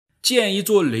建一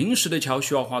座临时的桥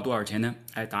需要花多少钱呢？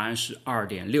答案是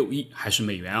2.6亿，还是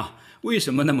美元啊？为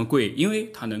什么那么贵？因为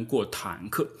它能过坦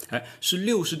克，是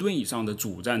60吨以上的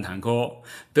主战坦克哦。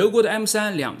德国的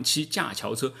M3 2.7架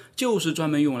桥车就是专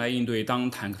门用来应对当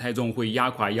坦克太重会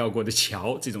压垮要过的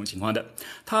桥这种情况的。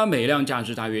它每辆价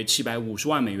值大约750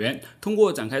万美元，通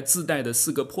过展开自带的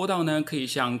4个坡道呢，可以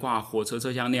像挂火车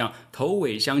车厢那样头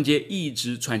尾相接，一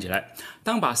直串起来。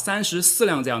当把34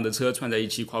辆这样的车串在一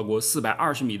起，跨过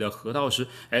420米的河道时，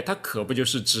它可不就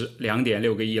是值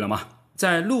2.6个亿了吗？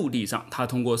在陆地上，它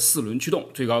通过4轮驱动，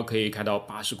最高可以开到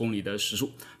80公里的时速。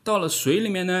到了水里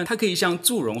面呢，它可以像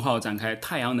祝融号展开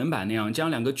太阳能板那样，将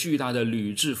2个巨大的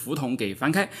铝制浮筒给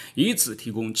翻开，以此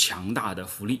提供强大的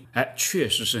浮力。确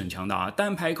实是很强大啊！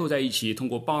单排扣在一起，通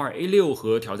过豹2 A6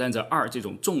 和挑战者2这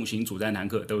种重型主战坦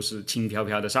克都是轻飘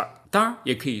飘的事儿。当然，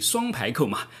也可以双排扣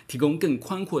嘛，提供更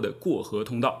宽阔的过河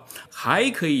通道。还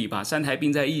可以把3台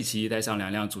并在一起，带上2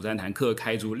辆主战坦克，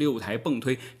开足6台泵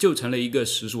推，就成了一个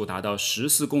时速达到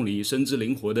14公里、甚至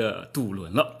灵活的渡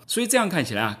轮了。所以这样看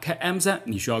起来啊，开 M3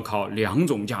 你需要考2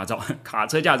种驾照，卡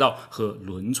车驾照和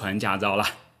轮船驾照啦。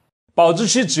保质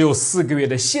期只有4个月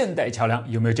的现代桥梁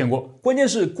有没有见过？关键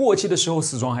是过期的时候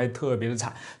死状还特别的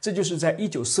惨，这就是在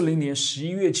1940年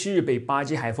11月7日被8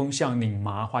级海风像拧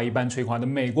麻花一般吹垮的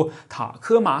美国塔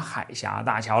科马海峡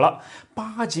大桥了。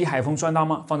8级海风算大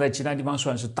吗？放在其他地方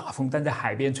算是大风，但在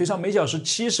海边吹上每小时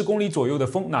70公里左右的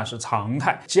风那是常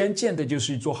态。既然建的就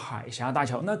是一座海峡大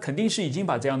桥，那肯定是已经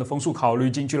把这样的风速考虑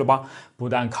进去了吧？不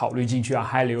但考虑进去啊，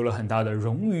还留了很大的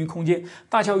冗余空间。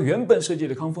大桥原本设计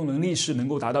的抗风能力是能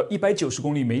够达到190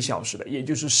公里每小时的，也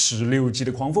就是16级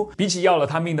的狂风，比起要了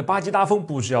他命的8级大风，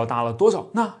不知要大了多少？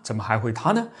那怎么还会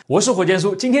塌呢？我是火箭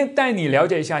叔，今天带你了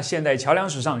解一下现代桥梁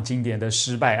史上经典的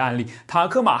失败案例——塔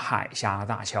科马海峡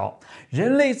大桥。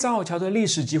人类造桥的历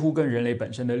史几乎跟人类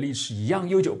本身的历史一样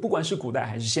悠久，不管是古代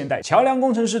还是现代，桥梁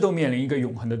工程师都面临一个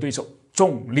永恒的对手。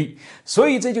重力，所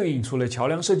以这就引出了桥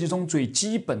梁设计中最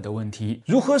基本的问题：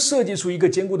如何设计出一个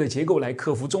坚固的结构来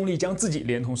克服重力，将自己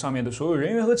连同上面的所有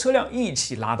人员和车辆一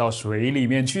起拉到水里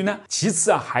面去呢？其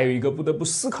次还有一个不得不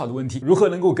思考的问题：如何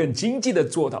能够更经济的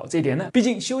做到这点呢？毕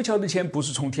竟修桥的钱不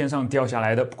是从天上掉下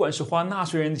来的，不管是花纳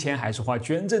税人的钱还是花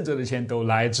捐赠者的钱，都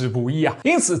来之不易啊。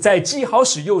因此，在既好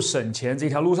使又省钱这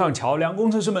条路上，桥梁工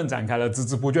程师们展开了孜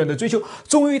孜不倦的追求。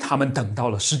终于，他们等到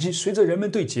了时机。随着人们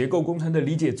对结构工程的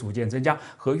理解逐渐增加，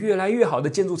和越来越好的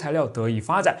建筑材料得以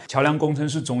发展，桥梁工程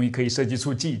师终于可以设计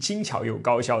出既轻巧又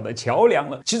高效的桥梁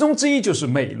了。其中之一就是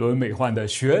美轮美奂的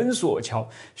悬索桥。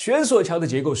悬索桥的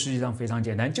结构实际上非常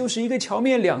简单，就是一个桥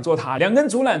面2座塔，2根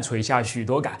竹缆垂下许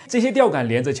多杆，这些吊杆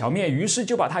连着桥面，于是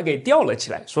就把它给吊了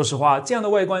起来。说实话，这样的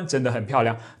外观真的很漂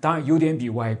亮，当然有点比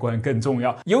外观更重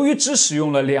要。由于只使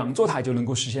用了2座塔就能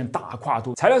够实现大跨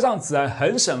度，材料上自然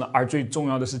很省了，而最重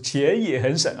要的是钱也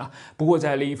很省啊。不过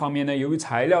在另一方面呢，由于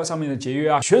材料上面的节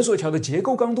约啊，悬索桥的结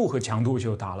构刚度和强度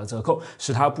就打了折扣，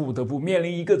使它不得不面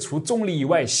临一个除重力以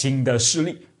外新的势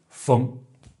力——风。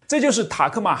这就是塔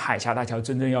科马海峡大桥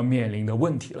真正要面临的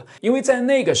问题了，因为在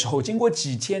那个时候，经过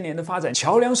几千年的发展，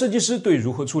桥梁设计师对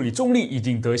如何处理重力已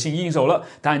经得心应手了，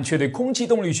但却对空气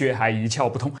动力学还一窍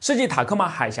不通。设计塔科马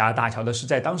海峡大桥的是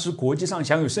在当时国际上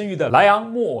享有声誉的莱昂·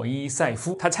莫伊塞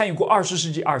夫，他参与过20世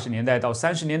纪20年代到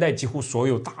30年代几乎所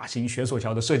有大型悬索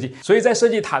桥的设计，所以在设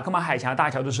计塔科马海峡大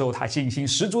桥的时候，他信心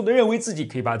十足地认为自己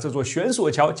可以把这座悬索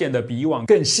桥建得比以往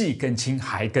更细、更轻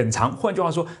还更长。换句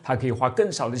话说，他可以花更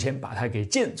少的钱把它给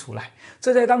建出来。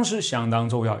这在当时相当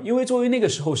重要，因为作为那个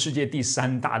时候世界第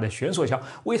3大的悬索桥，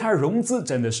为它融资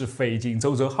真的是费尽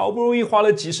周折，好不容易花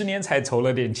了几十年才筹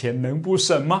了点钱，能不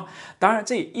省吗？当然，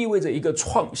这也意味着一个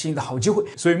创新的好机会，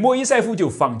所以莫伊塞夫就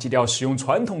放弃掉使用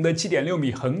传统的7.6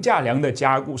米横架梁的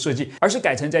加固设计，而是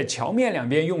改成在桥面2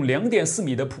边用2.4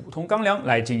米的普通钢梁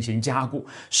来进行加固。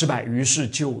失败于是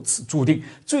就此注定。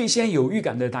最先有预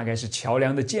感的大概是桥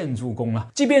梁的建筑工了，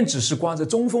即便只是刮着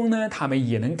中风呢，他们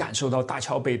也能感受到大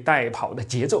桥被带跑的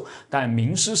节奏，但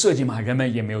名师设计嘛，人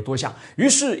们也没有多想。于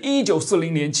是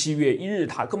1940年7月1日，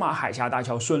塔科马海峡大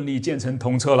桥顺利建成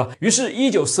通车了。于是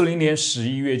1940年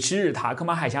11月7日，塔科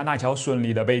马海峡大桥顺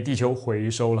利的被地球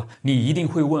回收了。你一定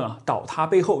会问啊，倒塌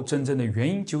背后真正的原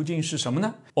因究竟是什么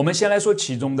呢？我们先来说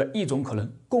其中的一种可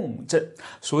能，共振。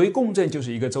所谓共振，就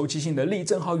是一个周期性的力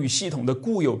正好与系统的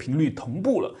固有频率同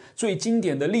步了。最经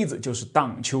典的例子就是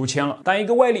荡秋千了。当一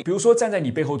个外力，比如说站在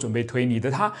你背后准备推你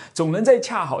的它，总能在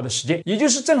恰恰好的时间，也就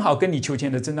是正好跟你秋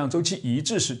千的震荡周期一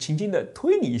致时，轻轻的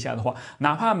推你一下的话，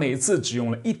哪怕每次只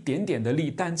用了一点点的力，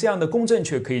但这样的共振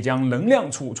却可以将能量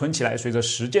储存起来，随着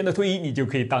时间的推移，你就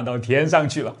可以荡到天上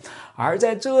去了。而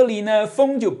在这里呢，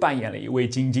风就扮演了一位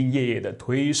兢兢业业的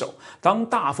推手。当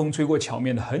大风吹过桥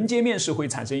面的横截面时，会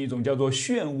产生一种叫做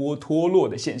漩涡脱落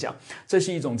的现象，这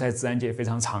是一种在自然界非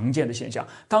常常见的现象。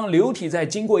当流体在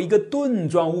经过一个盾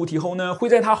状物体后呢，会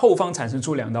在它后方产生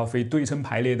出两道非对称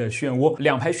排列的漩涡，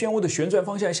两排漩涡的旋转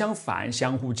方向相反，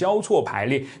相互交错排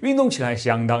列，运动起来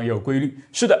相当有规律。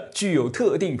是的，具有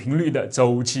特定频率的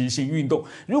周期性运动。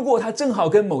如果它正好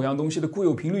跟某样东西的固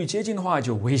有频率接近的话，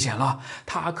就危险了。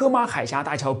塔科马海峡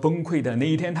大桥崩溃的那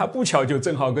一天，它不巧就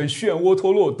正好跟漩涡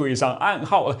脱落对上暗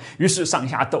号了，于是上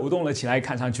下抖动了起来，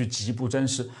看上去极不真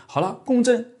实。好了，共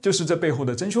振就是这背后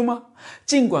的真凶吗？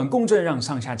尽管共振让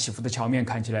上下起伏的桥面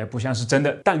看起来不像是真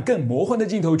的，但更魔幻的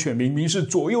镜头却明明是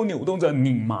左右扭动着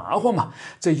拧麻花嘛，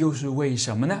这又是为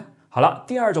什么呢？好了，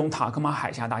第二种塔科马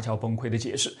海峡大桥崩溃的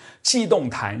解释，气动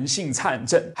弹性颤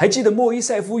振。还记得莫伊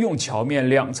塞夫用桥面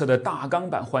两侧的大钢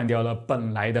板换掉了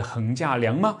本来的横架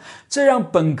梁吗？这让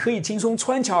本可以轻松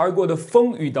穿桥而过的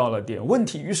风遇到了点问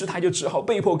题，于是他就只好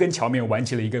被迫跟桥面玩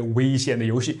起了一个危险的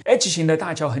游戏。H 型的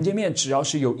大桥横截面只要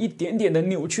是有一点点的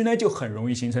扭曲呢，就很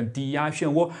容易形成低压漩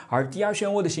涡，而低压漩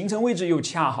涡的形成位置又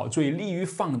恰好最利于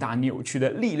放大扭曲的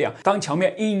力量。当桥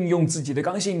面应用自己的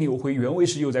刚性扭回原位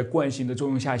时，又在惯性的作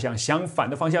用下向相反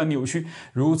的方向扭曲，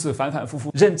如此反反复复，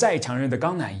任再强韧的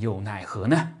钢缆又奈何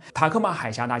呢？塔科马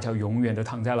海峡大桥永远地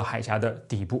躺在了海峡的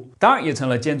底部，当然也成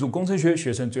了建筑工程学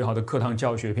学生最好的课堂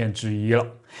教学片之一了。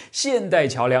现代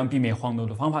桥梁避免晃动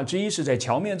的方法之一是在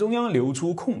桥面中央留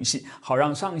出空隙，好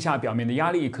让上下表面的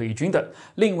压力可以均等。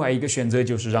另外一个选择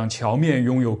就是让桥面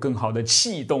拥有更好的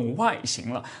气动外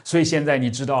形了。所以现在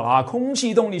你知道了啊，空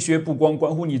气动力学不光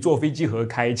关乎你坐飞机和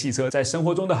开汽车，在生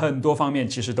活中的很多方面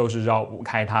其实都是绕不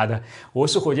开它的。我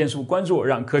是火箭叔，关注我，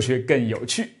让科学更有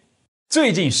趣。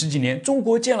最近10几年，中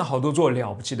国建了好多座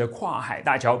了不起的跨海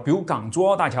大桥，比如港珠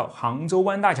澳大桥、杭州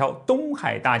湾大桥、东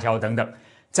海大桥等等。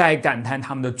在感叹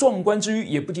他们的壮观之余，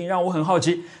也不禁让我很好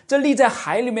奇，这立在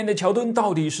海里面的桥墩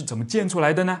到底是怎么建出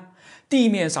来的呢？地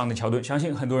面上的桥墩，相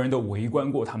信很多人都围观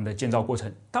过他们的建造过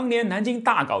程。当年南京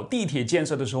大搞地铁建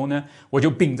设的时候呢，我就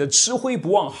秉着吃灰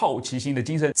不忘好奇心的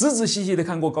精神，仔仔细细的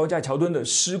看过高架桥墩的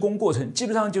施工过程。基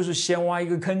本上就是先挖一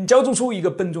个坑，浇筑出一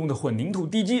个笨重的混凝土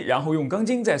地基，然后用钢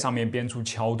筋在上面编出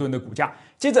桥墩的骨架，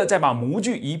接着再把模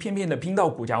具一片片的拼到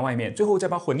骨架外面，最后再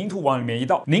把混凝土往里面一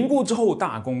倒，凝固之后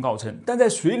大功告成。但在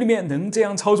水里面能这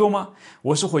样操作吗？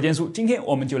我是火箭叔，今天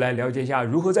我们就来了解一下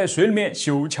如何在水里面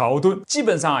修桥墩。基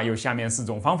本上有下面4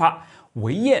种方法：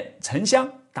围堰、沉箱、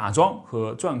打桩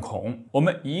和钻孔。我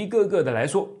们一个个的来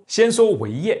说。先说围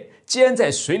堰，既然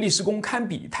在水里施工堪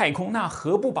比太空，那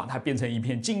何不把它变成一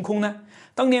片净空呢？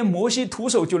当年摩西徒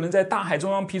手就能在大海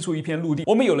中央劈出一片陆地，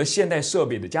我们有了现代设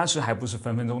备的加持，还不是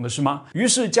分分钟的事吗？于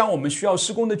是将我们需要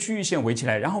施工的区域线围起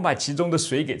来，然后把其中的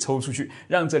水给抽出去，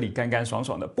让这里干干爽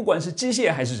爽的，不管是机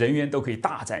械还是人员都可以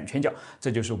大展拳脚，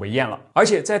这就是围堰了。而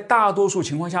且在大多数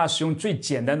情况下，使用最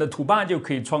简单的土坝就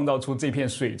可以创造出这片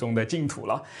水中的净土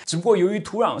了。只不过由于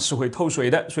土壤是会透水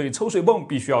的，所以抽水泵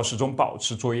必须要始终保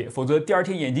持作业，否则第二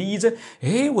天眼睛一睁，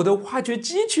我的挖掘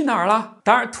机去哪儿了？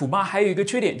当然，土坝还有一个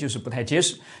缺点，就是不太结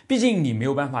实，毕竟你没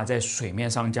有办法在水面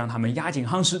上将它们压紧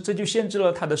夯实，这就限制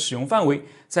了它的使用范围。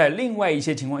在另外一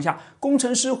些情况下，工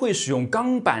程师会使用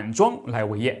钢板桩来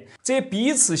围堰，这些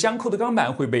彼此相扣的钢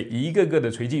板会被一个个的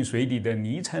垂进水底的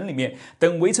泥层里面，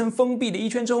等围成封闭的一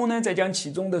圈之后呢，再将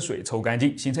其中的水抽干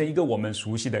净，形成一个我们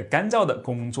熟悉的干燥的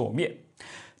工作面。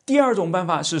第二种办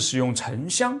法是使用沉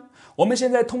箱。我们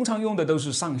现在通常用的都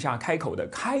是上下开口的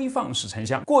开放式沉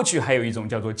箱，过去还有一种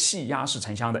叫做气压式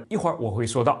沉箱的，一会儿我会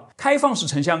说到。开放式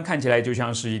沉箱看起来就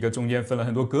像是一个中间分了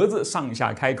很多格子、上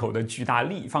下开口的巨大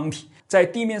立方体，在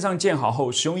地面上建好后，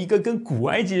使用一个跟古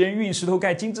埃及人运石头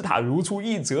盖金字塔如出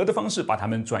一辙的方式，把它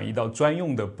们转移到专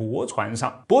用的驳船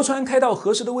上。驳船开到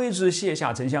合适的位置，卸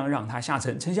下沉箱，让它下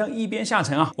沉。沉箱一边下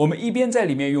沉我们一边在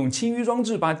里面用清淤装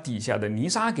置把底下的泥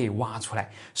沙给挖出来，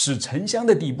使沉箱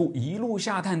的底部一路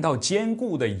下探到坚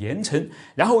固的岩层，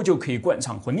然后就可以灌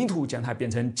上混凝土，将它变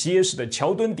成结实的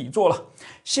桥墩底座了。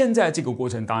现在这个过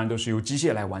程当然都是由机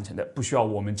械来完成的，不需要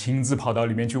我们亲自跑到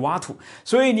里面去挖土，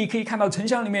所以你可以看到沉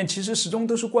箱里面其实始终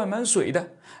都是灌满水的。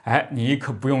你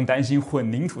可不用担心混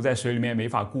凝土在水里面没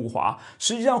法固化，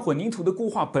实际上混凝土的固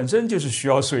化本身就是需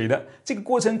要水的，这个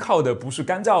过程靠的不是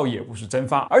干燥，也不是蒸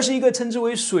发，而是一个称之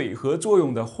为水合作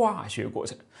用的化学过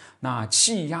程。那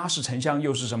气压式沉箱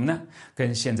又是什么呢？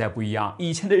跟现在不一样，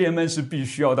以前的人人们是必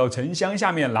须要到沉箱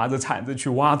下面拿着铲子去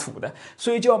挖土的，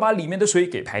所以就要把里面的水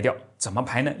给排掉。怎么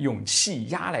排呢？用气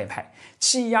压来排。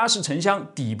气压是沉箱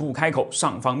底部开口，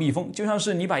上方密封，就像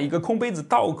是你把一个空杯子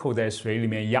倒扣在水里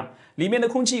面一样，里面的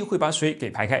空气会把水给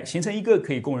排开，形成一个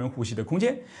可以供人呼吸的空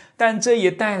间。但这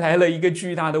也带来了一个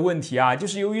巨大的问题啊，就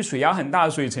是由于水压很大，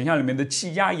所以沉箱里面的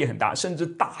气压也很大，甚至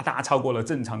大大超过了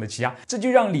正常的气压。这就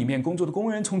让里面工作的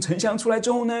工人从沉箱出来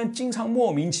之后呢，经常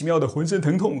莫名其妙的浑身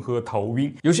疼痛和头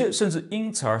晕，有些甚至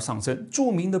因此而丧生。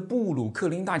著名的布鲁克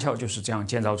林大桥就是这样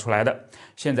建造出来的。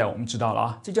现在我们知道了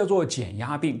啊，这叫做减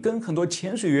压病，跟很多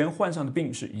潜水员患上的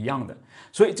病是一样的。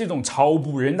所以这种超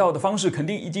不人道的方式肯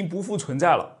定已经不复存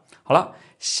在了。好了，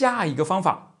下一个方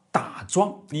法，打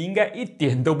桩，你应该一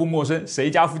点都不陌生，谁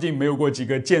家附近没有过几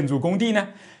个建筑工地呢？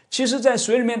其实在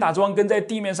水里面打桩跟在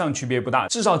地面上区别不大，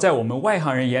至少在我们外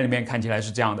行人眼里面看起来是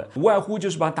这样的，无外乎就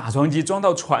是把打桩机装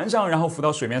到船上，然后浮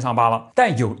到水面上罢了。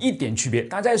但有一点区别，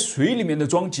打在水里面的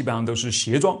桩基本上都是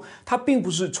斜桩，它并不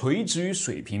是垂直于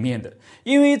水平面的，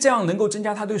因为这样能够增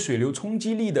加它对水流冲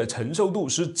击力的承受度，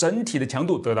使整体的强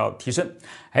度得到提升。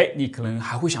你可能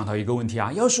还会想到一个问题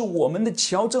啊，要是我们的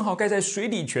桥正好盖在水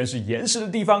里全是岩石的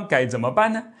地方，该怎么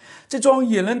办呢？这桩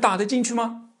也能打得进去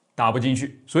吗？打不进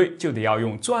去，所以就得要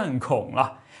用钻孔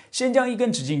了。先将一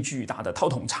根直径巨大的套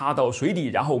筒插到水底，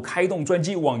然后开动钻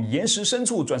机往岩石深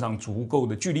处钻上足够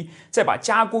的距离，再把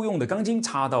加固用的钢筋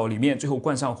插到里面，最后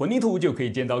灌上混凝土，就可以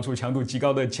建造出强度极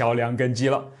高的桥梁根基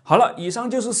了。好了，以上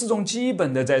就是4种基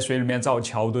本的在水里面造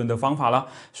桥墩的方法了。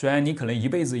虽然你可能一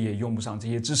辈子也用不上这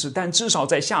些知识，但至少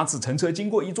在下次乘车经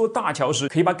过一座大桥时，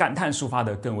可以把感叹抒发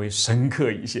得更为深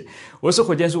刻一些。我是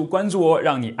火箭叔，关注我，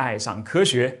让你爱上科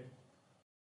学。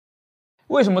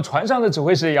为什么船上的指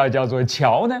挥室要叫做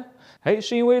桥呢？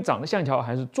是因为长得像桥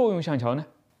还是作用像桥呢？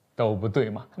都不对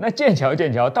嘛。那剑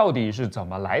桥到底是怎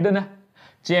么来的呢？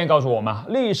经验告诉我们，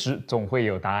历史总会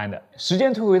有答案的。时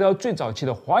间推回到最早期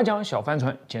的划桨小帆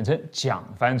船，简称桨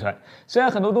帆船。虽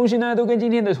然很多东西呢都跟今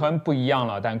天的船不一样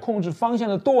了，但控制方向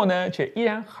的舵呢却依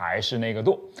然还是那个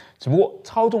舵，只不过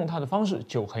操纵它的方式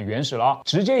就很原始了啊，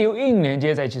直接由硬连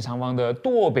接在其上方的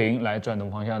舵柄来转动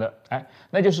方向的。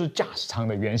那就是驾驶舱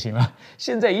的原型了。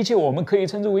现在一切我们可以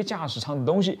称之为驾驶舱的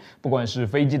东西，不管是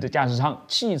飞机的驾驶舱、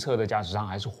汽车的驾驶舱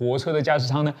还是火车的驾驶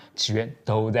舱呢，起源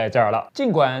都在这儿了。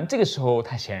尽管这个时候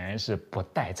它显然是不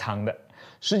带舱的。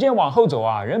时间往后走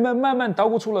啊，人们慢慢捣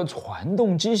鼓出了传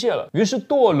动机械了，于是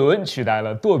舵轮取代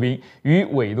了舵柄，与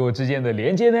尾舵之间的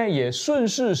连接呢，也顺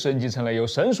势升级成了由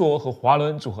绳索和滑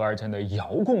轮组合而成的遥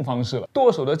控方式了。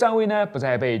舵手的站位呢，不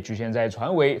再被局限在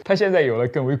船尾，它现在有了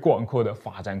更为广阔的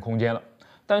发展空间了。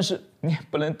但是你也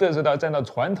不能嘚瑟到站到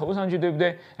船头上去，对不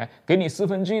对？给你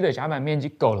1/4的甲板面积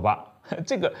够了吧？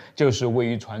这个就是位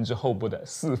于船只后部的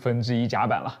1/4甲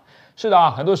板了。是的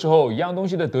啊，很多时候一样东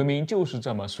西的得名就是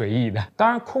这么随意的。当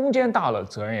然，空间大了，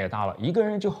责任也大了，一个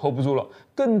人就 hold 不住了，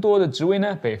更多的职位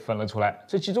呢被分了出来，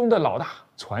这其中的老大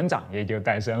船长也就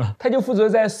诞生了。他就负责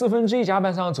在1/4甲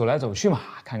板上走来走去嘛，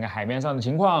看看海面上的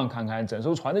情况，看看整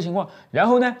艘船的情况，然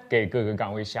后呢给各个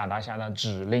岗位下达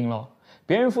指令咯。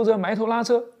别人负责埋头拉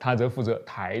车，他则负责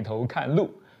抬头看路。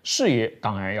视野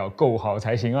当然要够好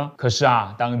才行啊。可是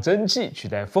啊，当蒸汽取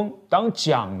代风，当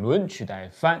桨轮取代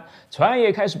帆，船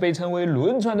也开始被称为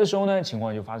轮船的时候呢，情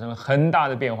况就发生了很大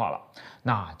的变化了。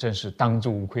那真是当之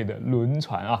无愧的轮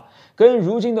船啊！跟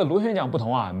如今的螺旋桨不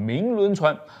同啊，明轮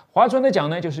船划船的桨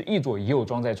呢，就是一左一右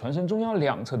装在船身中央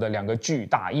两侧的2个巨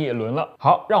大叶轮了。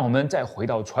好，让我们再回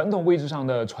到传统位置上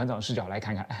的船长视角来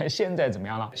看看，现在怎么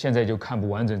样了？现在就看不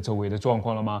完整周围的状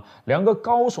况了吗？2个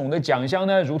高耸的桨箱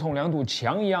呢，如同2堵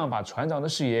墙一样，把船长的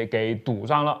视野给堵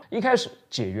上了。一开始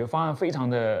解决方案非常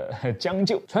的将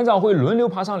就，船长会轮流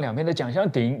爬上2边的桨箱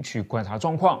顶去观察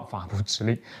状况，发布指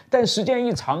令。但时间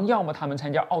一长，要么他们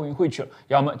参加奥运会去了，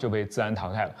要么就被自然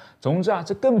淘汰了。总之啊，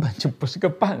这根本就不是个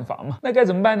办法嘛。那该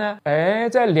怎么办呢？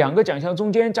在2个桨箱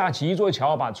中间架起一座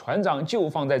桥，把船长就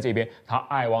放在这边，他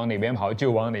爱往哪边跑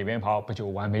就往哪边跑，不就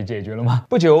完美解决了吗？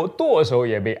不久，舵手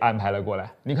也被安排了过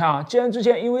来。你看啊，既然之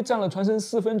前因为占了船身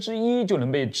1/4就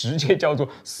能被直接叫做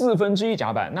1/4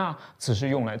甲板，那此时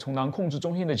用来充当控制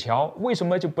中心的桥，为什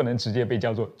么就不能直接被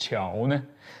叫做桥呢？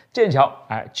剑桥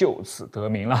就此得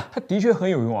名了。它的确很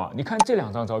有用啊！你看这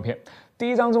2张照片，第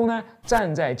一张中呢，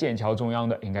站在剑桥中央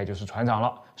的应该就是船长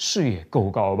了，视野够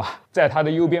高吧？在他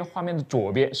的右边，画面的左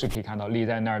边是可以看到立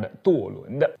在那儿的舵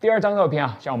轮的。第2张照片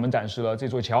啊，向我们展示了这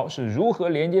座桥是如何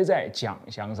连接在桨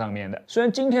箱上面的。虽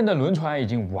然今天的轮船已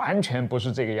经完全不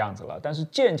是这个样子了，但是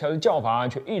剑桥的叫法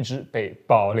却一直被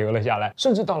保留了下来，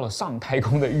甚至到了上太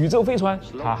空的宇宙飞船，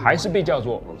它还是被叫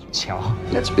做桥。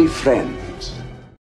Let's be friends.